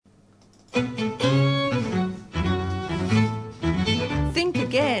Think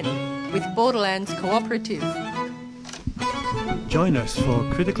Again with Borderlands Cooperative. Join us for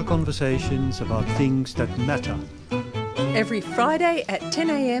critical conversations about things that matter. Every Friday at 10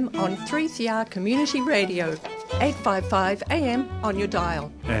 a.m. on 3CR Community Radio, 855 AM on your dial.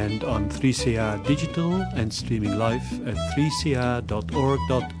 And on 3CR Digital and streaming live at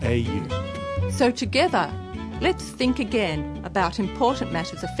 3cr.org.au. So together, let's think again about important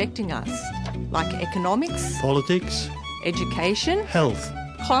matters affecting us, like economics, Politics, education, health,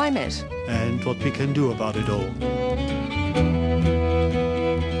 climate, and what we can do about it all.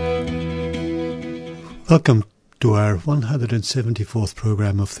 Welcome to our 174th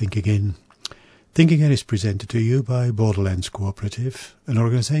programme of Think Again. Think Again is presented to you by Borderlands Cooperative, an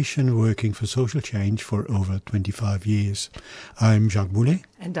organisation working for social change for over 25 years. I'm Jacques Boulet.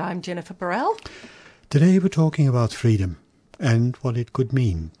 And I'm Jennifer Burrell. Today we're talking about freedom and what it could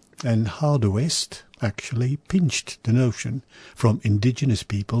mean, and how the West actually pinched the notion from indigenous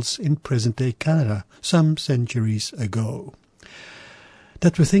peoples in present-day Canada some centuries ago.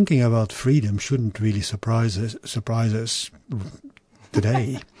 That we're thinking about freedom shouldn't really surprise us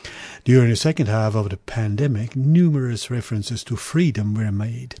today. During the second half of the pandemic, numerous references to freedom were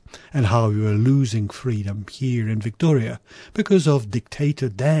made, and how we were losing freedom here in Victoria because of dictator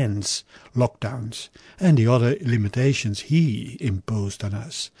Dan's lockdowns and the other limitations he imposed on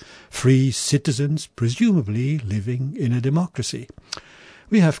us. Free citizens presumably living in a democracy.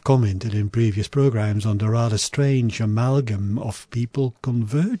 We have commented in previous programs on the rather strange amalgam of people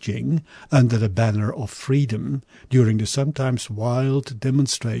converging under the banner of freedom during the sometimes wild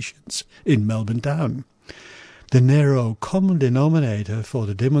demonstrations in Melbourne town. The narrow common denominator for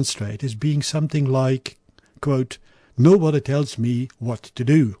the demonstrators being something like, quote, "Nobody tells me what to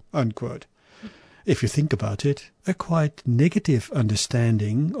do," unquote. If you think about it, a quite negative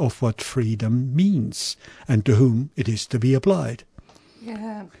understanding of what freedom means and to whom it is to be applied.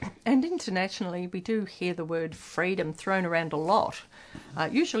 Yeah, and internationally we do hear the word freedom thrown around a lot,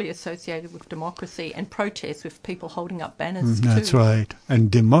 usually associated with democracy and protests with people holding up banners too. That's right,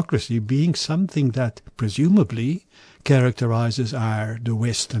 and democracy being something that presumably characterizes the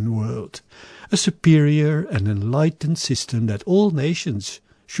Western world, a superior and enlightened system that all nations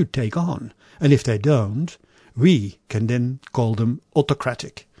should take on, and if they don't, we can then call them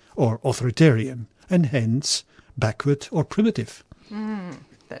autocratic or authoritarian, and hence backward or primitive.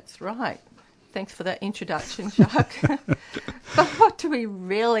 That's right. Thanks for that introduction, Jacques. But what do we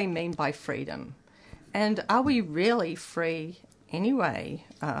really mean by freedom? And are we really free anyway?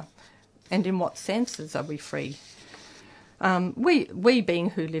 And in what senses are we free? We being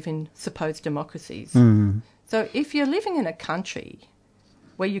who live in supposed democracies. So if you're living in a country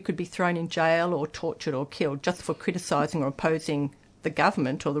where you could be thrown in jail or tortured or killed just for criticising or opposing the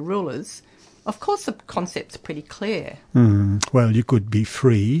government or the rulers, of course the concept's pretty clear. Well, you could be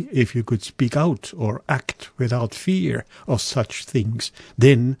free if you could speak out or act without fear of such things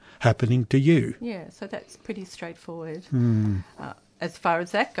then happening to you. Yeah, so that's pretty straightforward as far as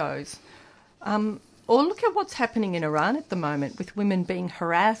that goes. Or look at what's happening in Iran at the moment with women being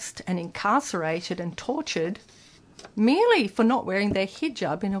harassed and incarcerated and tortured merely for not wearing their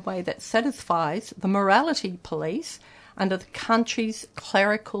hijab in a way that satisfies the morality police under the country's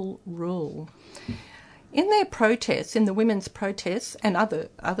clerical rule. In their protests, in the women's protests and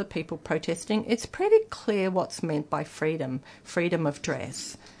other people protesting, it's pretty clear what's meant by freedom. Freedom of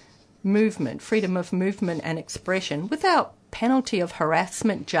dress, movement, freedom of movement and expression without penalty of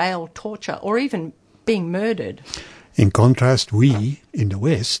harassment, jail, torture or even being murdered. In contrast, we, in the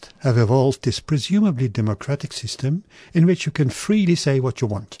West, have evolved this presumably democratic system in which you can freely say what you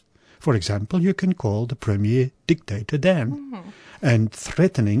want. For example, you can call the Premier Dictator Dan and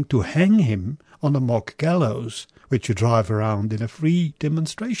threatening to hang him on a mock gallows, which you drive around in a free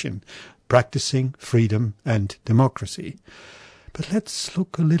demonstration, practicing freedom and democracy. But let's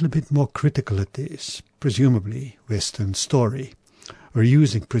look a little bit more critical at this, presumably Western story. We're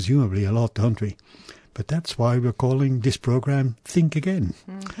using presumably a lot, don't we? But that's why we're calling this program Think Again.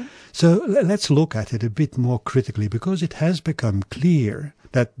 So let's look at it a bit more critically, because it has become clear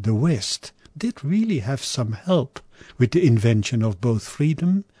that the West did really have some help with the invention of both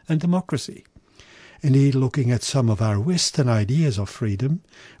freedom and democracy. Indeed, looking at some of our Western ideas of freedom,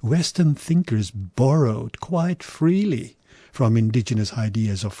 Western thinkers borrowed quite freely from indigenous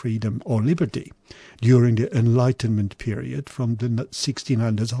ideas of freedom or liberty during the Enlightenment period from the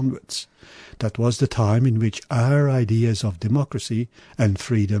 1600s onwards. That was the time in which our ideas of democracy and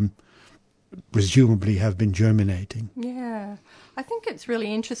freedom presumably have been germinating. Yeah, I think it's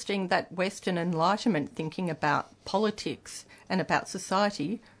really interesting that Western Enlightenment thinking about politics and about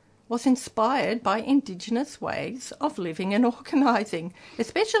society was inspired by Indigenous ways of living and organising,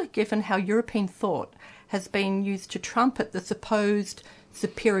 especially given how European thought has been used to trumpet the supposed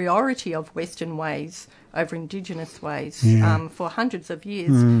superiority of Western ways over Indigenous ways for hundreds of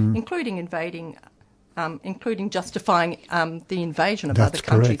years, including justifying the invasion of other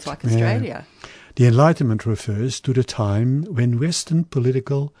countries like Australia. The Enlightenment refers to the time when Western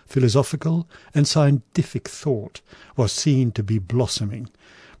political, philosophical and scientific thought was seen to be blossoming,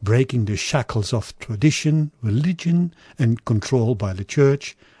 breaking the shackles of tradition, religion and control by the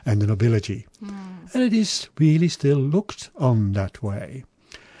church and the nobility. And it is really still looked on that way.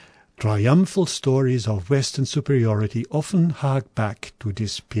 Triumphal stories of Western superiority often hark back to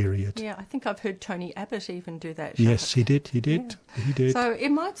this period. Yeah, I think I've heard Tony Abbott even do that. Yes, he did. He did. So it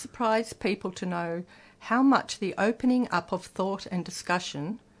might surprise people to know how much the opening up of thought and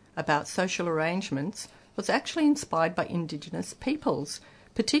discussion about social arrangements was actually inspired by Indigenous peoples,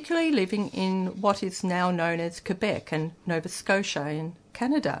 particularly living in what is now known as Quebec and Nova Scotia in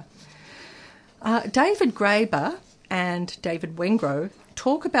Canada. David Graeber and David Wengrow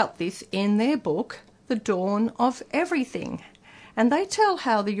talk about this in their book, The Dawn of Everything. And they tell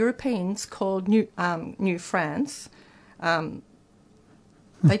how the Europeans called New France,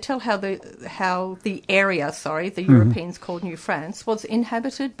 they tell how the area, the Europeans called New France, was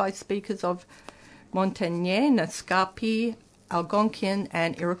inhabited by speakers of Montagnais, Naskapi, Algonquian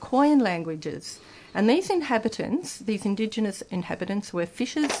and Iroquoian languages. And these indigenous inhabitants were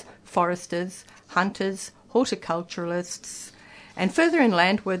fishers, foresters, hunters, horticulturalists, and further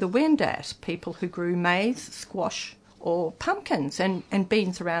inland were the Wendat, people who grew maize, squash or pumpkins and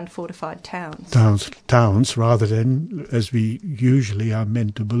beans around fortified towns. Towns rather than, as we usually are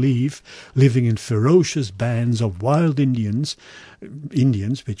meant to believe, living in ferocious bands of wild Indians,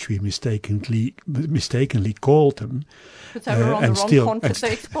 which we mistakenly called them. But they were on the wrong continent.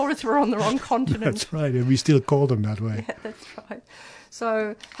 The explorers were on the wrong continent. That's right, and we still call them that way. Yeah, that's right.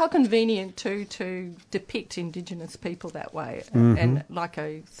 So how convenient to depict Indigenous people that way. And like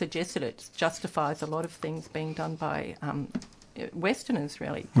I suggested, it justifies a lot of things being done by Westerners,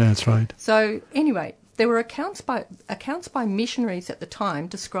 really. That's right. So anyway, there were accounts by missionaries at the time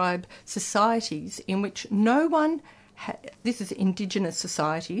describe societies in which no one, this is Indigenous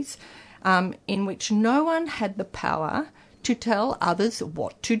societies, in which no one had the power to tell others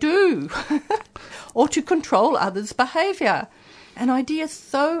what to do or to control others' behaviour. An idea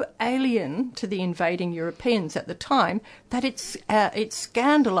so alien to the invading Europeans at the time that it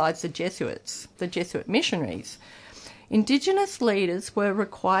scandalised the Jesuit missionaries. Indigenous leaders were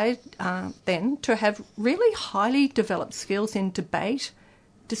required then to have really highly developed skills in debate,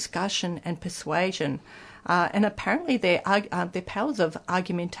 discussion and persuasion. And apparently their powers of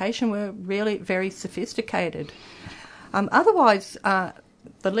argumentation were really very sophisticated. Otherwise,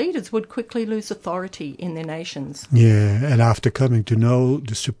 the leaders would quickly lose authority in their nations. Yeah, and after coming to know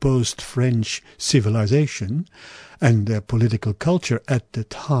the supposed French civilization and their political culture at the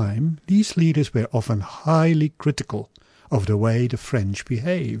time, these leaders were often highly critical of the way the French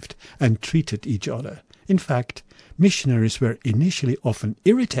behaved and treated each other. In fact, missionaries were initially often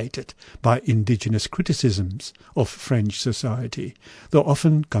irritated by indigenous criticisms of French society, though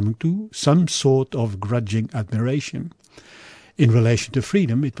often coming to some sort of grudging admiration. In relation to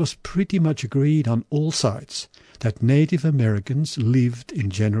freedom, it was pretty much agreed on all sides that Native Americans lived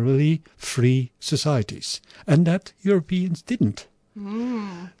in generally free societies, and that Europeans didn't.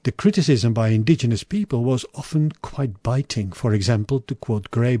 The criticism by indigenous people was often quite biting. For example, to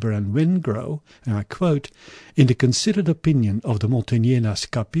quote Graeber and Wengrow, and I quote, "In the considered opinion of the Montagnais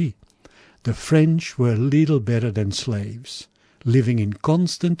Naskapi, the French were little better than slaves, living in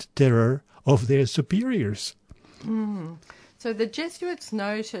constant terror of their superiors." So the Jesuits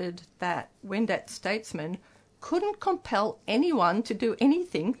noted that Wendat statesmen couldn't compel anyone to do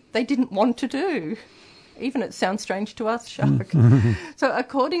anything they didn't want to do. Even it sounds strange to us, Jacques. So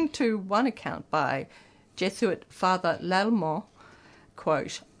according to one account by Jesuit Father Lallemant,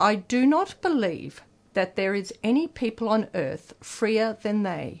 quote, "I do not believe that there is any people on earth freer than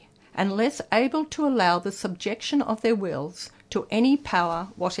they, and less able to allow the subjection of their wills to any power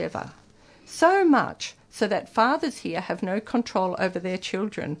whatever. So much so that fathers here have no control over their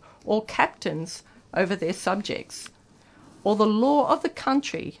children, or captains over their subjects, or the law of the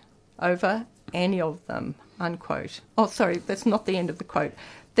country over any of them," unquote. Oh, sorry, that's not the end of the quote.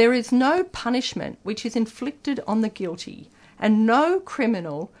 "There is no punishment which is inflicted on the guilty, and no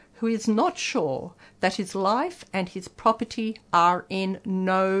criminal who is not sure that his life and his property are in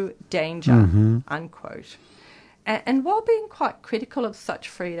no danger," unquote. And while being quite critical of such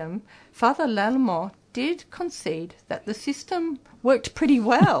freedom, Father Lallemant did concede that the system worked pretty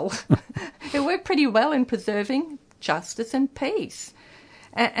well. It worked pretty well in preserving justice and peace.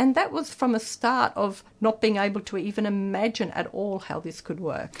 And that was from a start of not being able to even imagine at all how this could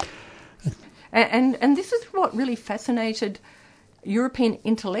work. And this is what really fascinated European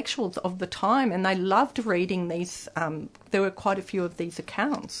intellectuals of the time, and they loved reading these. There were quite a few of these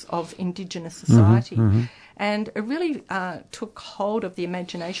accounts of Indigenous society. And it really took hold of the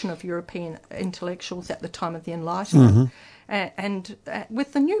imagination of European intellectuals at the time of the Enlightenment. And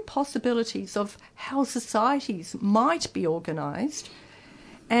with the new possibilities of how societies might be organised,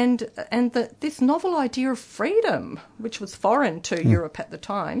 and this novel idea of freedom, which was foreign to Europe at the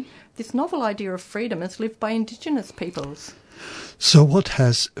time, this novel idea of freedom is lived by Indigenous peoples. So what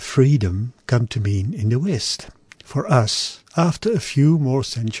has freedom come to mean in the West? For us, after a few more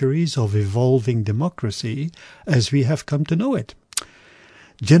centuries of evolving democracy as we have come to know it.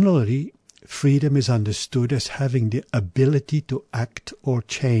 Generally, freedom is understood as having the ability to act or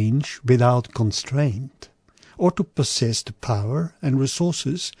change without constraint, or to possess the power and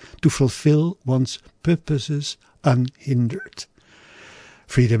resources to fulfill one's purposes unhindered.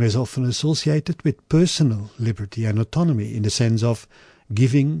 Freedom is often associated with personal liberty and autonomy in the sense of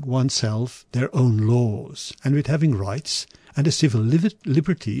giving oneself their own laws and with having rights and the civil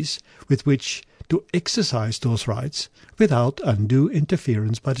liberties with which to exercise those rights without undue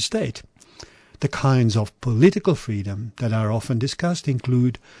interference by the state. The kinds of political freedom that are often discussed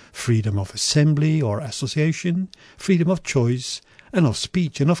include freedom of assembly or association, freedom of choice and of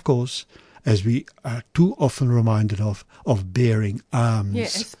speech, and of course, as we are too often reminded of bearing arms. Yeah,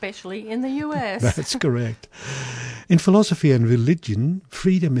 especially in the US. That's correct. In philosophy and religion,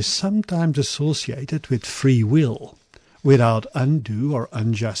 freedom is sometimes associated with free will, without undue or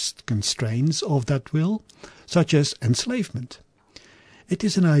unjust constraints of that will, such as enslavement. It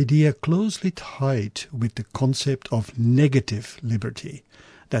is an idea closely tied with the concept of negative liberty.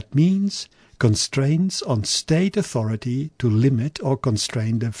 That means constraints on state authority to limit or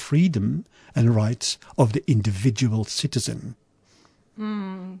constrain the freedom and rights of the individual citizen.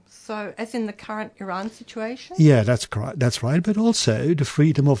 So, as in the current Iran situation? Yeah, that's right. But also the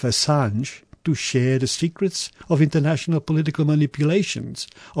freedom of Assange to share the secrets of international political manipulations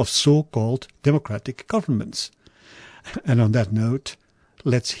of so-called democratic governments. And on that note,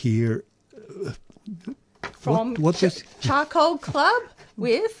 let's hear from what was Charcoal Club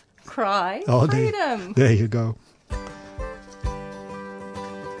with Cry Freedom. There you go.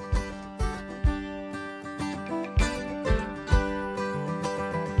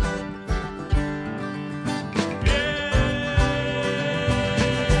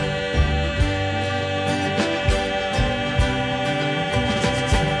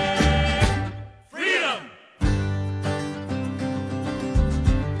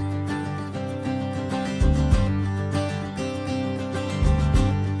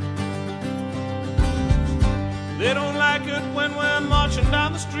 They don't like it when we're marching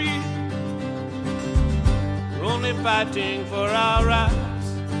down the street. We're only fighting for our rights.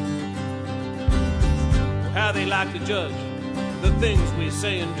 How they like to judge the things we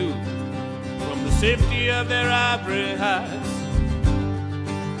say and do from the safety of their ivory hides.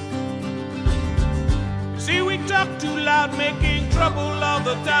 You see, we talk too loud, making trouble all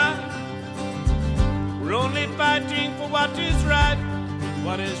the time. We're only fighting for what is right,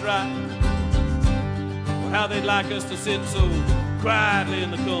 what is right. How they'd like us to sit so quietly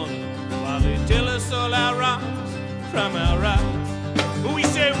in the corner while they tell us all our wrongs from our rights. But we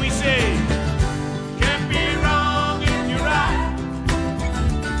say, can't be wrong if you're right.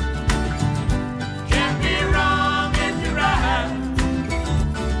 Can't be wrong if you're right.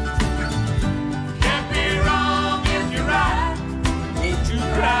 Can't be wrong if you're right. Won't you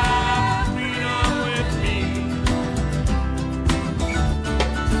cry freedom with me?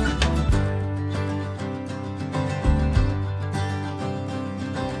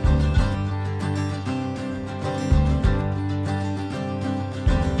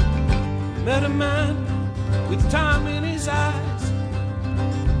 Met a man with time in his eyes.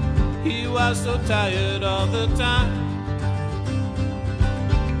 He was so tired all the time,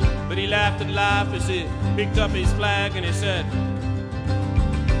 but he laughed at life as he picked up his flag and he said,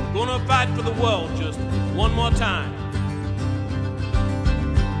 gonna fight for the world just one more time.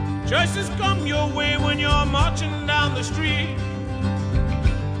 Choices come your way when you're marching down the street.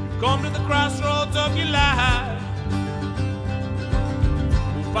 Come to the crossroads of your life.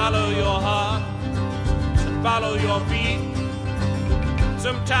 Follow your heart and follow your feet.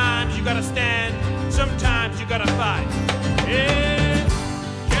 Sometimes you gotta stand, sometimes you gotta fight. Yeah,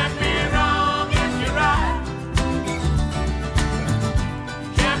 can't be wrong if you're right.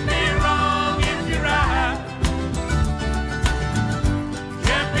 Can't be wrong if you're right.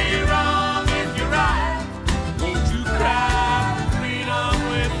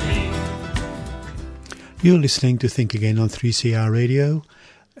 You're listening to Think Again on 3CR Radio,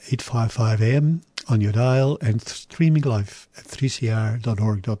 855 AM on your dial and streaming live at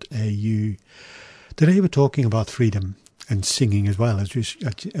 3cr.org.au. Today we're talking about freedom and singing as well, as you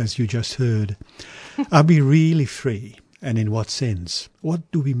just heard. Are we really free? And in what sense?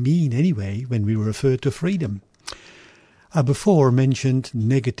 What do we mean anyway when we refer to freedom? I before mentioned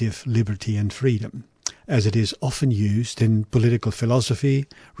negative liberty and freedom, as it is often used in political philosophy,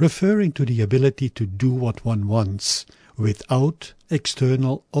 referring to the ability to do what one wants without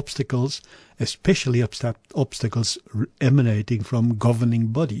external obstacles, especially obstacles emanating from governing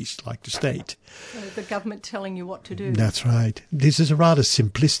bodies like the state. So the government telling you what to do. That's right. This is a rather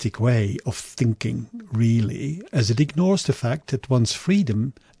simplistic way of thinking, really, as it ignores the fact that one's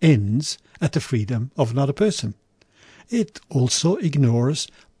freedom ends at the freedom of another person. It also ignores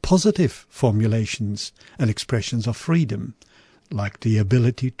positive formulations and expressions of freedom, like the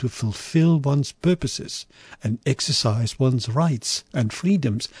ability to fulfill one's purposes and exercise one's rights and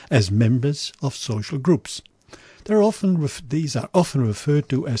freedoms as members of social groups. These are often referred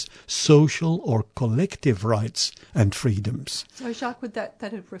to as social or collective rights and freedoms. So, Jacques, would that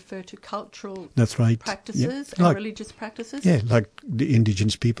refer to cultural That's right. practices Yeah. and religious practices? Yeah, like the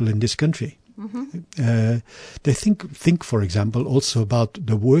indigenous people in this country. Mm-hmm. They think, for example, also about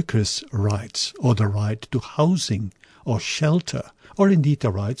the workers' rights or the right to housing or shelter, or indeed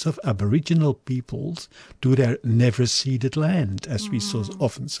the rights of Aboriginal peoples to their never-ceded land, as we so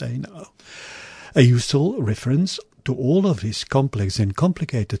often say now. A useful reference to all of this complex and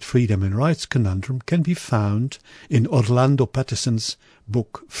complicated freedom and rights conundrum can be found in Orlando Patterson's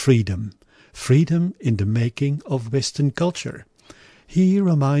book Freedom, Freedom in the Making of Western Culture. He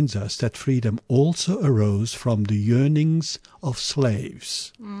reminds us that freedom also arose from the yearnings of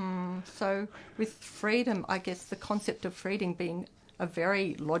slaves. So with freedom, I guess the concept of freedom being a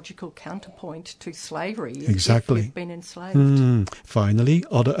very logical counterpoint to slavery. Exactly. If we've been enslaved. Finally,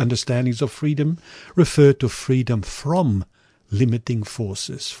 other understandings of freedom refer to freedom from limiting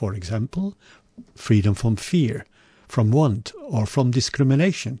forces. For example, freedom from fear, from want, or from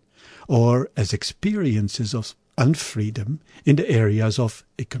discrimination, or as experiences of unfreedom in the areas of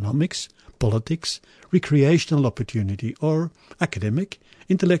economics, politics, recreational opportunity, or academic,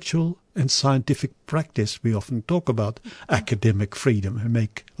 intellectual and scientific practice. We often talk about academic freedom and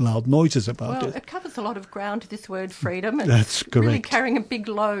make loud noises about Well, it covers a lot of ground, this word freedom. And That's correct. Really carrying a big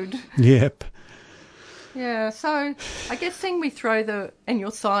load. Yep. Yeah, so I guess seeing we throw and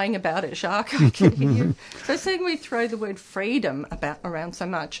you're sighing about it, Jacques, I can hear you. So seeing we throw the word freedom around so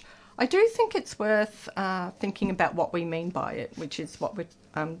much, I do think it's worth thinking about what we mean by it, which is what we're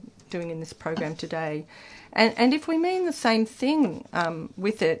doing in this program today. And if we mean the same thing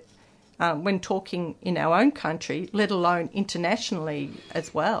with it when talking in our own country, let alone internationally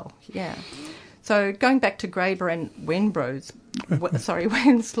as well, yeah. So going back to Graeber and Wenslow's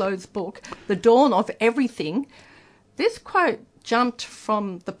book, The Dawn of Everything, this quote jumped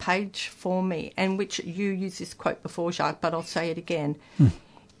from the page for me, and which you used this quote before, Jacques, but I'll say it again.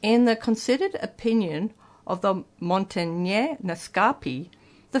 In the considered opinion of the Montaigne Nascapi,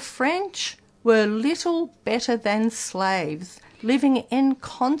 the French were little better than slaves, living in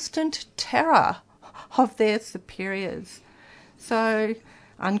constant terror of their superiors. So,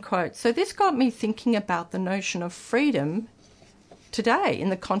 unquote. So this got me thinking about the notion of freedom today in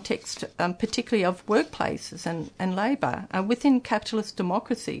the context particularly of workplaces and labour within capitalist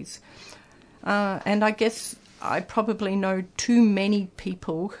democracies. And I guess I probably know too many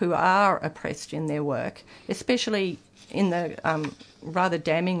people who are oppressed in their work, especially in the rather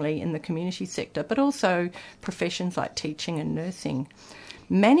damningly in the community sector, but also professions like teaching and nursing.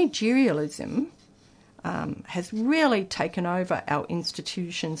 Managerialism has really taken over our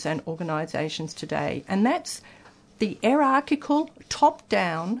institutions and organisations today, and that's the hierarchical,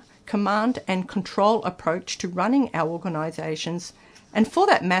 top-down command and control approach to running our organisations, and for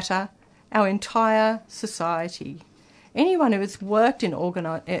that matter, our entire society. Anyone who has worked in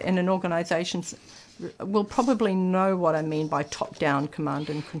an organisation will probably know what I mean by top-down command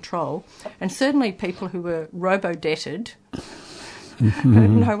and control, and certainly people who were robo-debted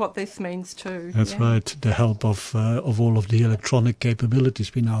know what this means too. That's right, the help of all of the electronic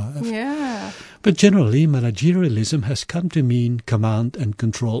capabilities we now have. Yeah. But generally, managerialism has come to mean command and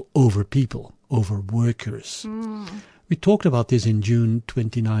control over people, over workers. We talked about this in June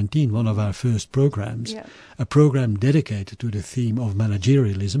 2019, one of our first programs, a program dedicated to the theme of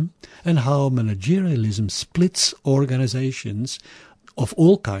managerialism and how managerialism splits organizations of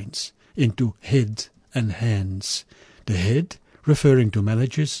all kinds into head and hands. The head referring to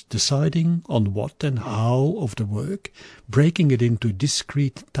managers deciding on what and how of the work, breaking it into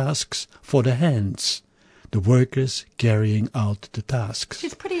discrete tasks for the hands. the workers carrying out the tasks.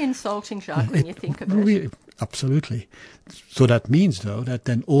 Which is pretty insulting, Jacques, when you think of it. Really, absolutely. So that means, though, that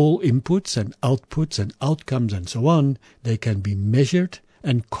then all inputs and outputs and outcomes and so on, they can be measured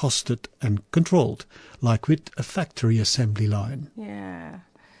and costed and controlled, like with a factory assembly line. Yeah.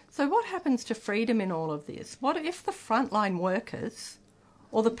 So what happens to freedom in all of this? What if the frontline workers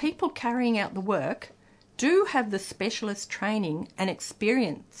or the people carrying out the work do have the specialist training and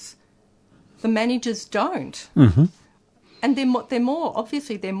experience the managers don't? Mm-hmm. And they're more,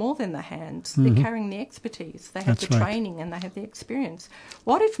 obviously they're more than the hands. Mm-hmm. They're carrying the expertise. They have That's the right. training and they have the experience.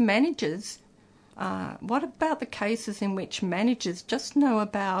 What if managers, what about the cases in which managers just know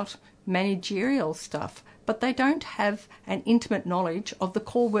about managerial stuff, but they don't have an intimate knowledge of the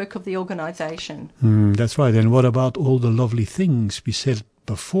core work of the organisation? That's right. And what about all the lovely things we said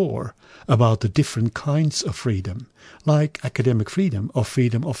before about the different kinds of freedom, like academic freedom or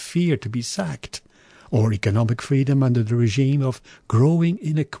freedom of fear to be sacked, or economic freedom under the regime of growing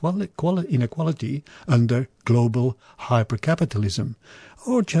inequality under global hypercapitalism,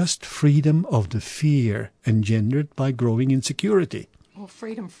 or just freedom of the fear engendered by growing insecurity. Or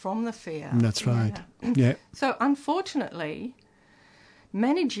freedom from the fear. That's right. Yeah. So unfortunately,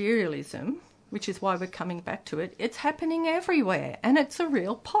 managerialism, which is why we're coming back to it, it's happening everywhere, and it's a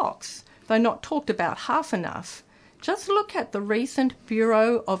real pox, though not talked about half enough. Just look at the recent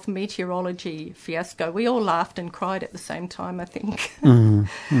Bureau of Meteorology fiasco. We all laughed and cried at the same time, I think.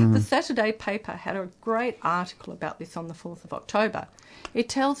 The Saturday paper had a great article about this on the 4th of October. It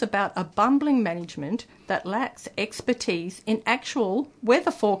tells about a bumbling management that lacks expertise in actual weather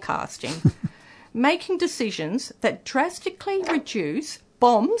forecasting, making decisions that drastically reduce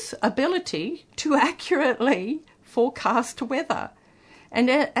BOM's ability to accurately forecast weather. And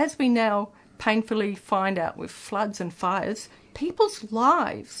as we now painfully find out with floods and fires, people's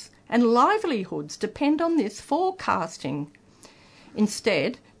lives and livelihoods depend on this forecasting.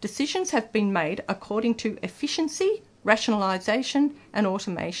 Instead, decisions have been made according to efficiency, rationalisation and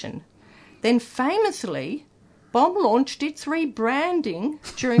automation. Then famously, BOM launched its rebranding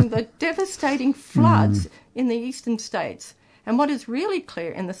during the devastating floods in the eastern states. And what is really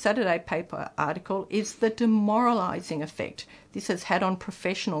clear in the Saturday paper article is the demoralising effect this has had on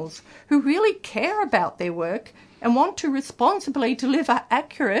professionals who really care about their work and want to responsibly deliver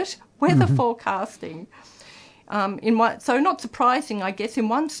accurate weather forecasting. So not surprising, I guess, in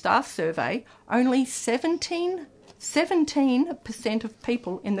one staff survey, only 17% of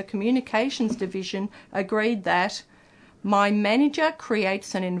people in the communications division agreed that my manager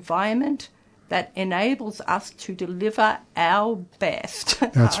creates an environment that enables us to deliver our best.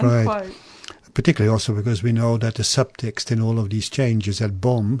 That's unquote. right. Particularly also because we know that the subtext in all of these changes at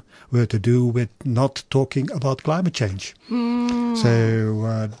BOM were to do with not talking about climate change.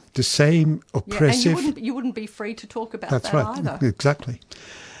 So the same oppressive... and you wouldn't be free to talk about That's that right. either. Exactly.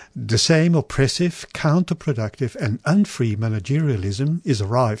 The same oppressive, counterproductive and unfree managerialism is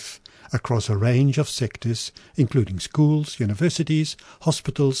rife across a range of sectors, including schools, universities,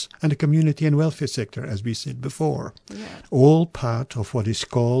 hospitals and the community and welfare sector, as we said before. Yeah. All part of what is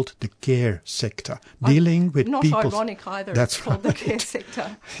called the care sector, dealing with Not people's... ironic either, That's it's called the right. care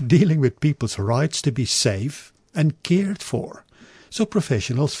sector. Dealing with people's rights to be safe and cared for. So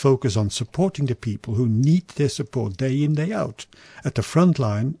professionals focus on supporting the people who need their support day in, day out, at the front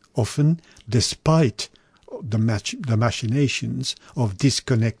line, often despite the machinations of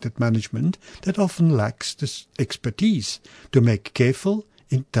disconnected management that often lacks the expertise to make careful,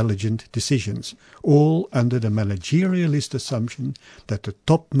 intelligent decisions, all under the managerialist assumption that the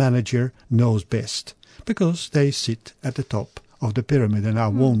top manager knows best, because they sit at the top of the pyramid, and I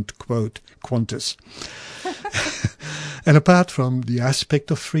won't quote Qantas. And apart from the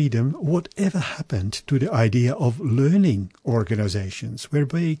aspect of freedom, whatever happened to the idea of learning organizations,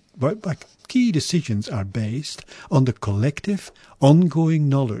 whereby key decisions are based on the collective, ongoing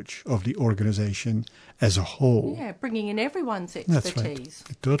knowledge of the organization as a whole? Yeah, bringing in everyone's That's expertise.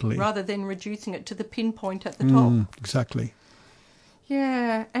 right. Totally. Rather than reducing it to the pinpoint at the top. Exactly.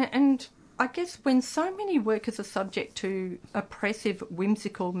 Yeah, and I guess when so many workers are subject to oppressive,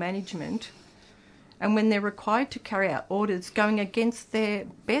 whimsical management, and when they're required to carry out orders going against their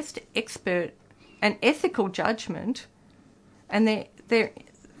best expert and ethical judgment, and they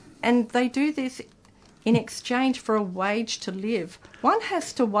do this in exchange for a wage to live, one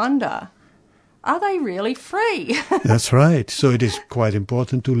has to wonder, are they really free? That's right. So it is quite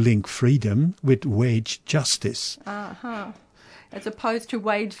important to link freedom with wage justice. As opposed to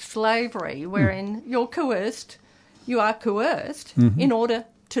wage slavery, wherein you are coerced in order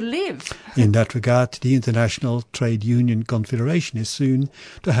to live. In that regard, the International Trade Union Confederation is soon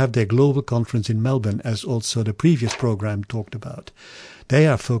to have their global conference in Melbourne, as also the previous program talked about. They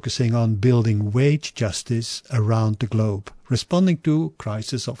are focusing on building wage justice around the globe, responding to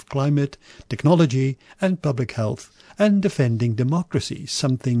crises of climate, technology and public health, and defending democracy,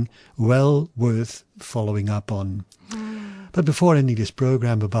 something well worth following up on. But before ending this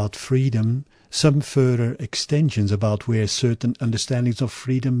program about freedom, some further extensions about where certain understandings of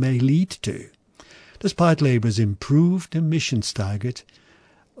freedom may lead to. Despite Labour's improved emissions target,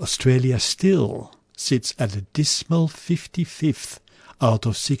 Australia still sits at a dismal 55th out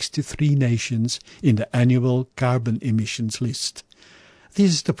of 63 nations in the annual carbon emissions list.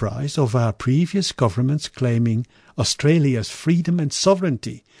 This is the price of our previous governments claiming Australia's freedom and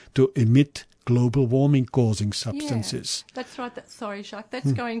sovereignty to emit global warming causing substances. Yeah, that's right. Sorry, Jacques.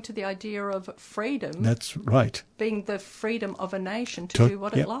 That's going to the idea of freedom. That's right. Being the freedom of a nation to do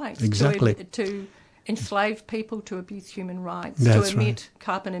what it likes. Exactly. To enslave people, to abuse human rights, That's to emit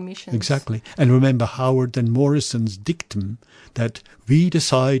carbon emissions. Exactly. And remember Howard and Morrison's dictum that we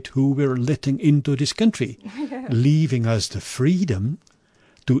decide who we're letting into this country, leaving us the freedom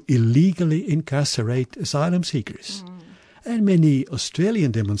to illegally incarcerate asylum seekers. And many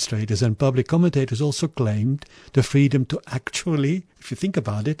Australian demonstrators and public commentators also claimed the freedom to actually, if you think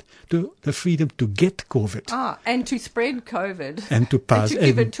about it, the freedom to get COVID. And to spread COVID. And to pass and to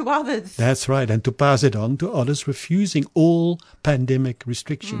give it to others. That's right, and to pass it on to others, refusing all pandemic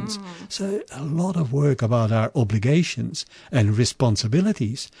restrictions. So a lot of work about our obligations and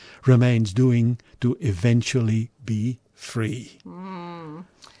responsibilities remains doing to eventually be free.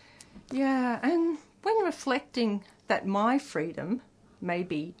 Yeah, and when reflecting that my freedom may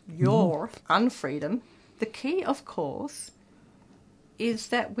be your unfreedom, the key, of course, is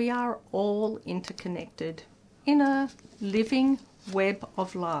that we are all interconnected in a living web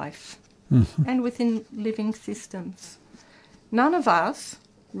of life and within living systems. None of us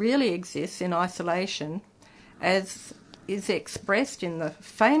really exists in isolation, as is expressed in the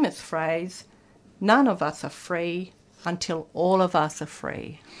famous phrase, none of us are free until all of us are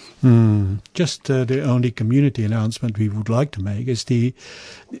free. Just the only community announcement we would like to make is the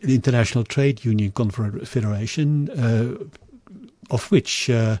International Trade Union Confederation, of which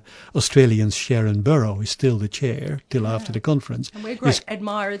Australians Sharon Burrow is still the chair till after the conference. And we're great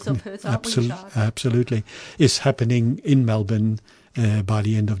admirers of hers, aren't we, Jacques? Absolutely. Is happening in Melbourne by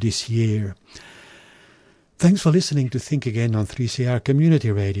the end of this year. Thanks for listening to Think Again on 3CR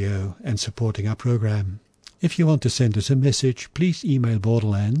Community Radio and supporting our program. If you want to send us a message, please email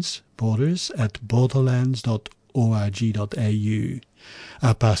borders@borderlands.org.au.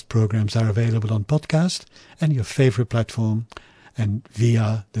 Our past programs are available on podcast and your favorite platform and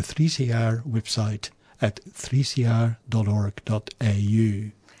via the 3CR website at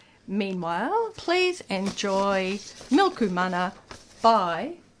 3cr.org.au. Meanwhile, please enjoy Milkumana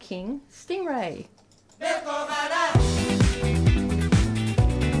by King Stingray.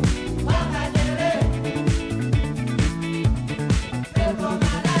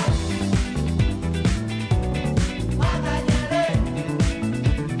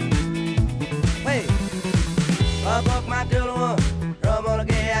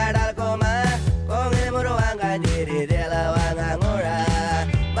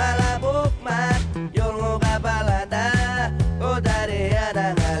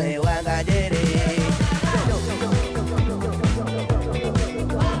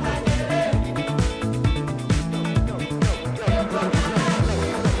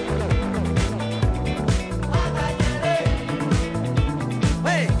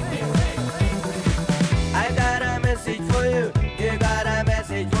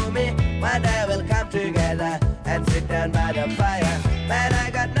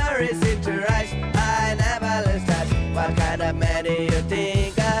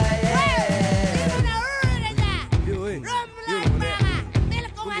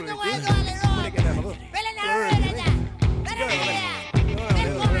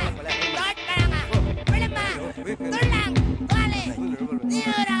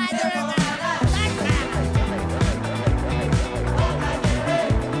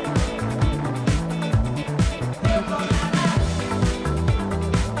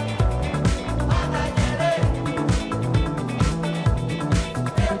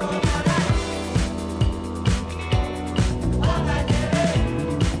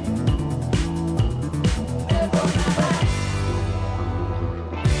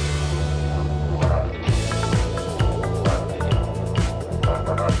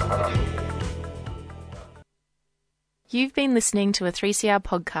 You've been listening to a 3CR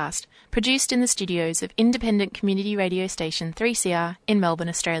podcast produced in the studios of independent community radio station 3CR in Melbourne,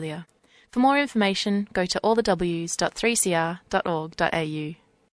 Australia. For more information, go to allthews.3cr.org.au.